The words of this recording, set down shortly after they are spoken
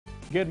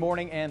Good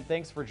morning and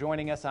thanks for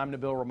joining us. I'm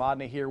Nabil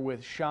Ramadni here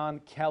with Sean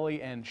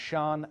Kelly. And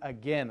Sean,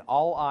 again,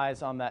 all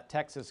eyes on that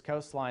Texas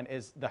coastline.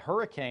 Is the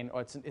hurricane,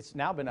 it's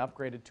now been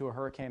upgraded to a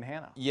Hurricane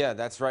Hanna. Yeah,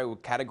 that's right.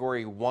 With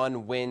Category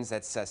 1 winds,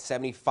 that's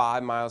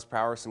 75 miles per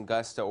hour, some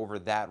gusts over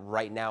that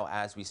right now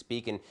as we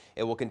speak. And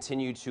it will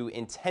continue to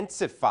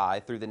intensify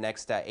through the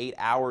next 8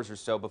 hours or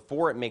so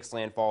before it makes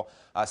landfall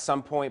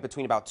some point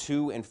between about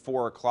 2 and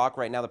 4 o'clock.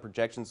 Right now, the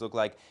projections look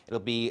like it'll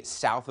be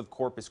south of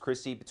Corpus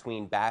Christi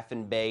between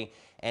Baffin Bay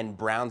and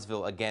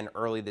Brownsville again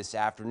early this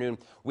afternoon.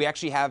 We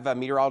actually have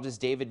meteorologist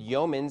David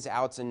Yeomans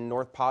out in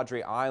North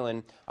Padre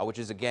Island, which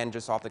is again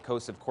just off the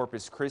coast of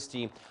Corpus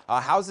Christi.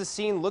 How's the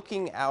scene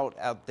looking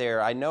out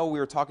there? I know we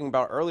were talking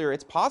about earlier,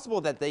 it's possible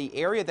that the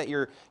area that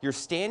you're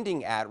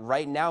standing at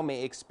right now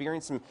may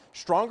experience some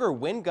stronger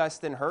wind gusts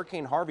than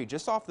Hurricane Harvey,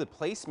 just off the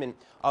placement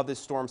of the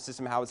storm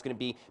system, how it's going to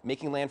be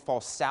making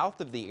landfall south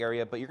of the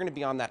area, but you're going to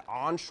be on that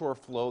onshore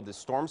flow. The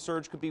storm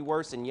surge could be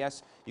worse, and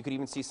yes, you could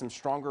even see some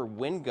stronger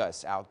wind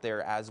gusts out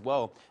there as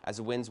well, as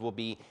the winds will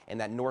be in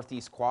that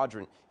northeast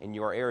quadrant in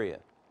your area.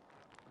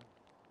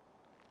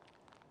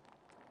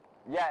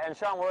 Yeah, and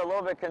Sean, we're a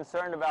little bit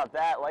concerned about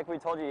that. Like we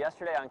told you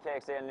yesterday on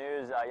KXAN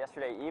News,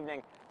 yesterday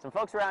evening, some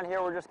folks around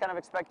here were just kind of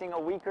expecting a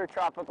weaker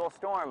tropical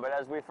storm, but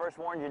as we first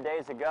warned you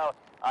days ago,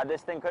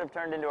 this thing could have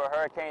turned into a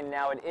hurricane.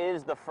 Now it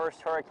is the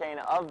first hurricane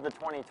of the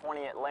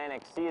 2020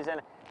 Atlantic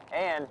season,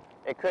 and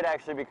it could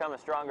actually become a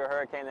stronger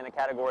hurricane than a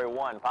Category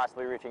 1,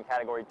 possibly reaching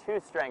Category 2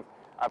 strength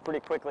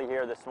pretty quickly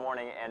here this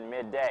morning and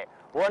midday.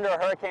 We're under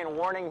a hurricane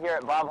warning here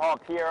at Bob Hall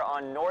Pier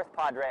on North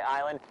Padre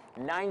Island.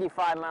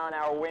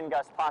 95-mile-an-hour wind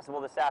gusts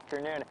possible this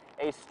afternoon.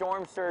 A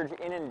storm surge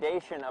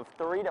inundation of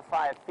 3 to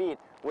 5 feet,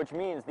 which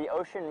means the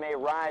ocean may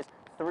rise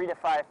 3 to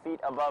 5 feet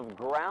above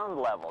ground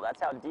level.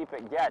 That's how deep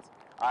it gets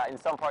in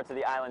some parts of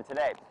the island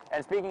today.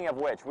 And speaking of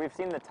which, we've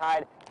seen the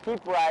tide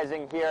keep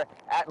rising here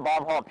at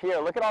Bob Hall Pier.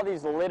 Look at all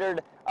these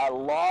littered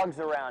logs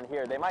around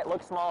here. They might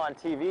look small on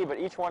TV, but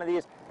each one of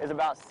these is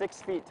about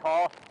 6 feet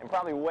tall and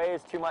probably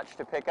weighs too much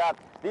to pick up.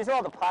 These are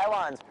all the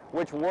pylons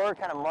which were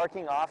kind of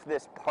marking off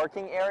this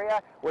parking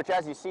area, which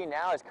as you see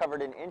now is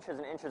covered in inches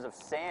and inches of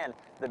sand.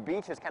 The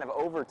beach has kind of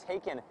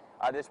overtaken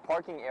this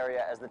parking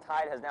area as the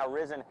tide has now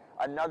risen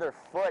another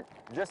foot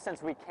just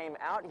since we came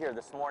out here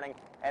this morning,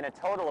 and a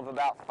total of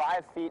about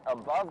 5 feet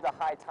above the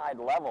high tide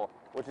level,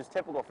 which is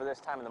typical for this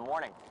time of the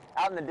morning.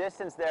 Out in the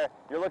distance there,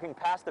 you're looking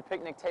past the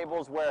picnic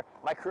tables where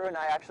my crew and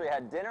I actually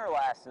had dinner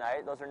last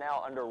night. Those are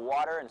now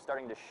underwater and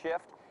starting to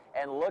shift.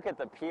 And look at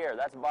the pier.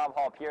 That's Bob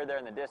Hall Pier there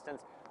in the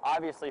distance,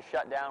 obviously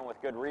shut down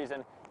with good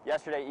reason.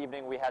 Yesterday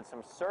evening we had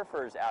some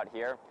surfers out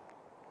here.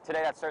 Today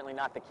that's certainly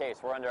not the case.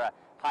 We're under a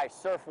high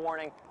surf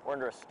warning. We're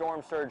under a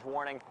storm surge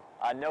warning.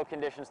 No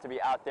conditions to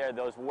be out there.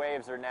 Those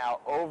waves are now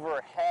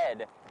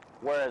overhead,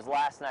 whereas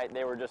last night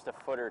they were just a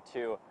foot or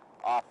two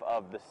off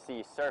of the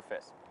sea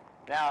surface.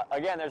 Now,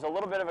 again, there's a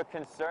little bit of a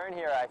concern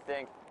here, I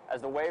think,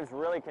 as the waves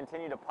really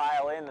continue to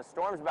pile in. The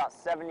storm's about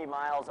 70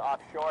 miles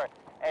offshore,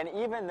 and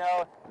even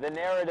though the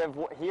narrative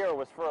here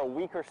was for a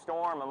weaker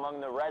storm among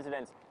the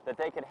residents that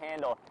they could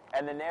handle,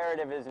 and the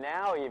narrative is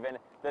now even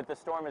that the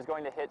storm is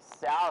going to hit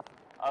south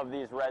of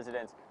these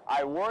residents,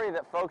 I worry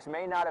that folks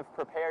may not have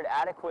prepared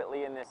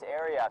adequately in this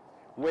area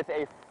with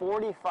a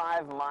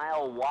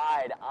 45-mile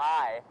wide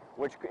eye,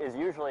 which is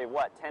usually,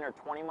 what, 10 or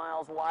 20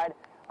 miles wide?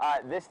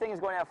 This thing is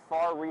going to have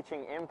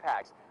far-reaching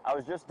impacts. I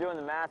was just doing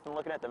the math and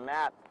looking at the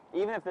map.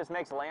 Even if this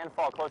makes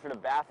landfall closer to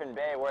Baffin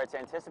Bay, where it's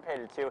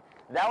anticipated to,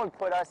 that would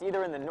put us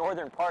either in the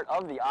northern part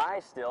of the eye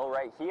still,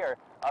 right here,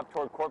 up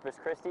toward Corpus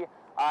Christi,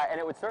 and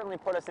it would certainly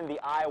put us in the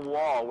eye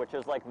wall, which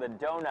is like the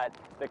donut,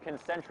 the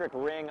concentric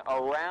ring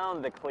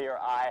around the clear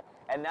eye,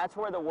 and that's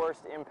where the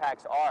worst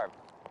impacts are.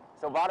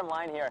 So bottom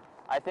line here,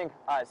 I think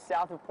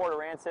south of Port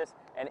Aransas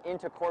and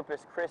into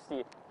Corpus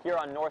Christi here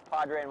on North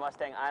Padre and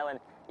Mustang Island,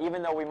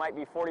 even though we might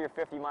be 40 or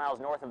 50 miles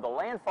north of the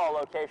landfall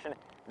location,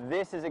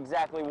 this is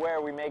exactly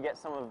where we may get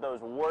some of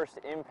those worst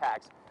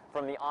impacts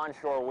from the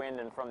onshore wind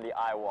and from the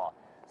eye wall.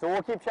 So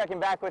we'll keep checking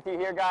back with you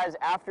here, guys.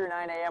 After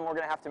 9 a.m., we're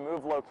going to have to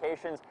move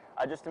locations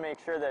just to make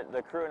sure that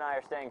the crew and I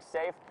are staying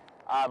safe.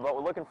 But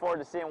we're looking forward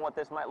to seeing what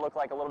this might look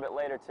like a little bit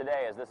later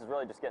today, as this is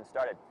really just getting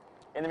started.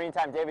 In the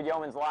meantime, David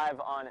Yeomans live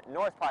on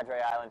North Padre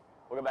Island.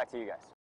 We'll go back to you guys.